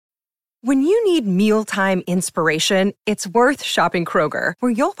When you need mealtime inspiration, it's worth shopping Kroger,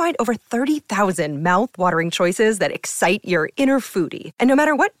 where you'll find over 30,000 mouth-watering choices that excite your inner foodie. And no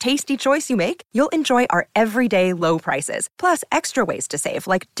matter what tasty choice you make, you'll enjoy our everyday low prices, plus extra ways to save,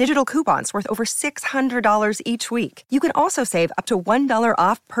 like digital coupons worth over $600 each week. You can also save up to $1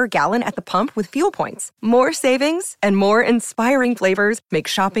 off per gallon at the pump with fuel points. More savings and more inspiring flavors make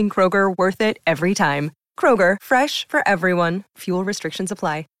shopping Kroger worth it every time. Kroger, fresh for everyone. Fuel restrictions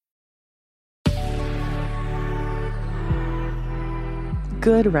apply.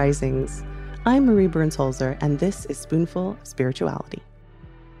 Good risings. I'm Marie Burns-Holzer, and this is Spoonful of Spirituality.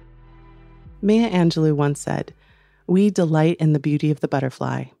 Maya Angelou once said, "We delight in the beauty of the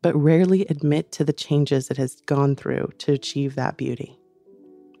butterfly, but rarely admit to the changes it has gone through to achieve that beauty."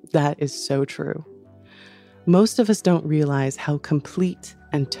 That is so true. Most of us don't realize how complete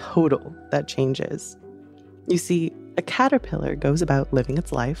and total that change is. You see, a caterpillar goes about living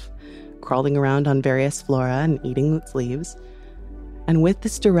its life, crawling around on various flora and eating its leaves. And with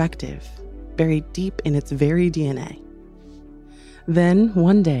this directive buried deep in its very DNA, then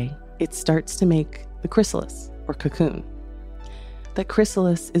one day it starts to make the chrysalis or cocoon. That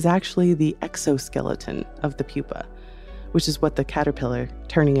chrysalis is actually the exoskeleton of the pupa, which is what the caterpillar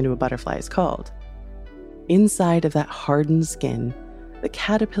turning into a butterfly is called. Inside of that hardened skin, the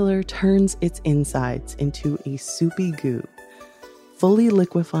caterpillar turns its insides into a soupy goo, fully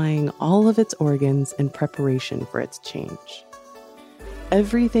liquefying all of its organs in preparation for its change.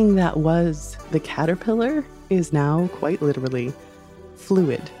 Everything that was the caterpillar is now, quite literally,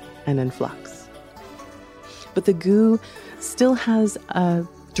 fluid and in flux. But the goo still has a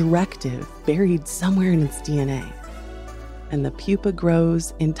directive buried somewhere in its DNA. And the pupa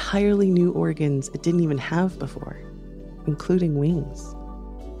grows entirely new organs it didn't even have before, including wings.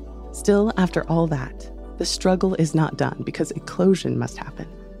 Still, after all that, the struggle is not done because eclosion must happen.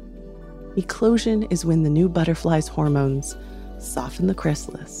 Eclosion is when the new butterfly's hormones soften the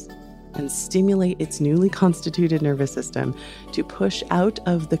chrysalis and stimulate its newly constituted nervous system to push out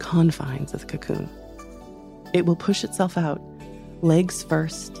of the confines of the cocoon. It will push itself out, legs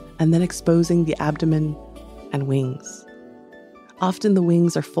first, and then exposing the abdomen and wings. Often the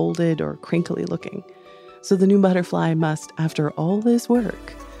wings are folded or crinkly looking, so the new butterfly must, after all this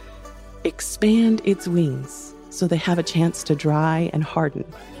work, expand its wings so they have a chance to dry and harden.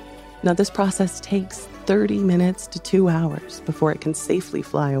 Now, this process takes 30 minutes to 2 hours before it can safely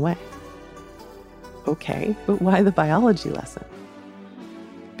fly away. Okay, but why the biology lesson?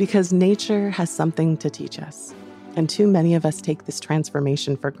 Because nature has something to teach us, and too many of us take this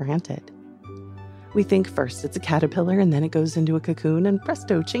transformation for granted. We think first it's a caterpillar, and then it goes into a cocoon, and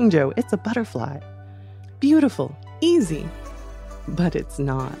presto, changeo, it's a butterfly. Beautiful, easy. But it's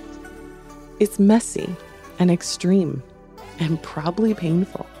not. It's messy and extreme, and probably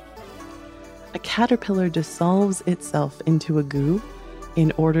painful. A caterpillar dissolves itself into a goo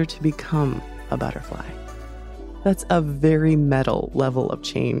in order to become a butterfly. That's a very metal level of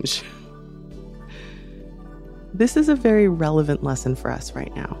change. This is a very relevant lesson for us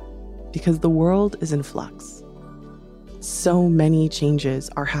right now, because the world is in flux. So many changes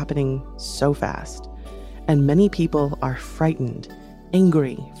are happening so fast, and many people are frightened,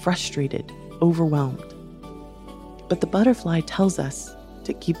 angry, frustrated, overwhelmed. But the butterfly tells us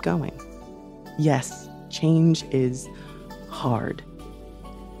to keep going. Yes, change is hard.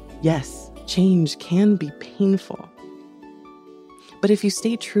 Yes, change can be painful. But if you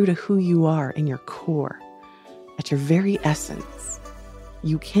stay true to who you are in your core, at your very essence,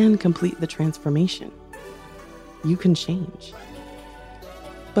 you can complete the transformation. You can change.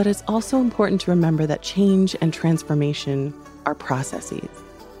 But it's also important to remember that change and transformation are processes,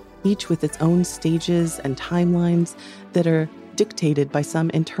 each with its own stages and timelines that are dictated by some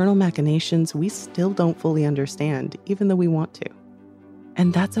internal machinations we still don't fully understand, even though we want to.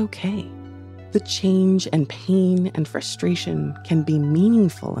 And that's okay. The change and pain and frustration can be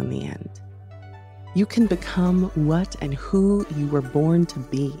meaningful in the end. You can become what and who you were born to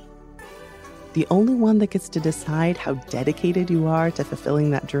be. The only one that gets to decide how dedicated you are to fulfilling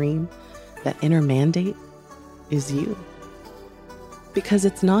that dream, that inner mandate, is you. Because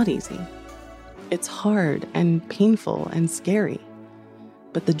it's not easy. It's hard and painful and scary.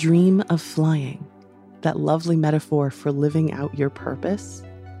 But the dream of flying, that lovely metaphor for living out your purpose,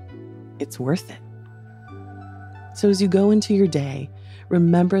 it's worth it. So as you go into your day,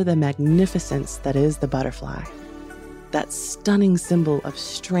 remember the magnificence that is the butterfly, that stunning symbol of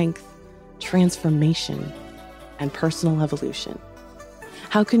strength, transformation, and personal evolution.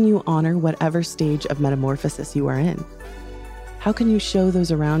 How can you honor whatever stage of metamorphosis you are in? How can you show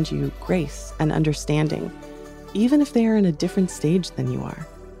those around you grace and understanding, even if they are in a different stage than you are?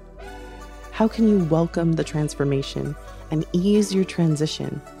 How can you welcome the transformation and ease your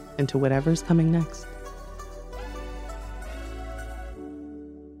transition into whatever's coming next?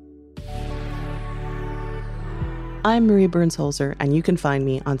 I'm Marie Burns-Holzer, and you can find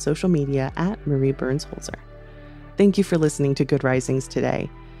me on social media at Marie Burns-Holzer. Thank you for listening to Good Risings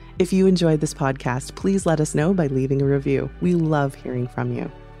today. If you enjoyed this podcast, please let us know by leaving a review. We love hearing from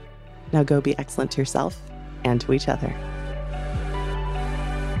you. Now go be excellent to yourself and to each other.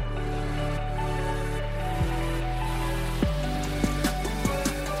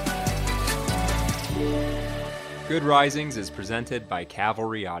 Good Risings is presented by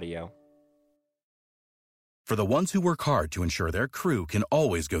Cavalry Audio. For the ones who work hard to ensure their crew can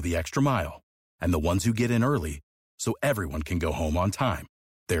always go the extra mile, and the ones who get in early so everyone can go home on time,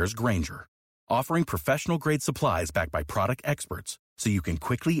 there's Grainger, offering professional-grade supplies backed by product experts so you can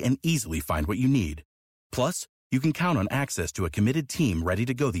quickly and easily find what you need. Plus, you can count on access to a committed team ready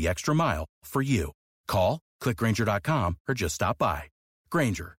to go the extra mile for you. Call, click Grainger.com, or just stop by.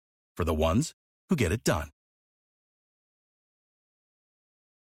 Grainger, for the ones who get it done.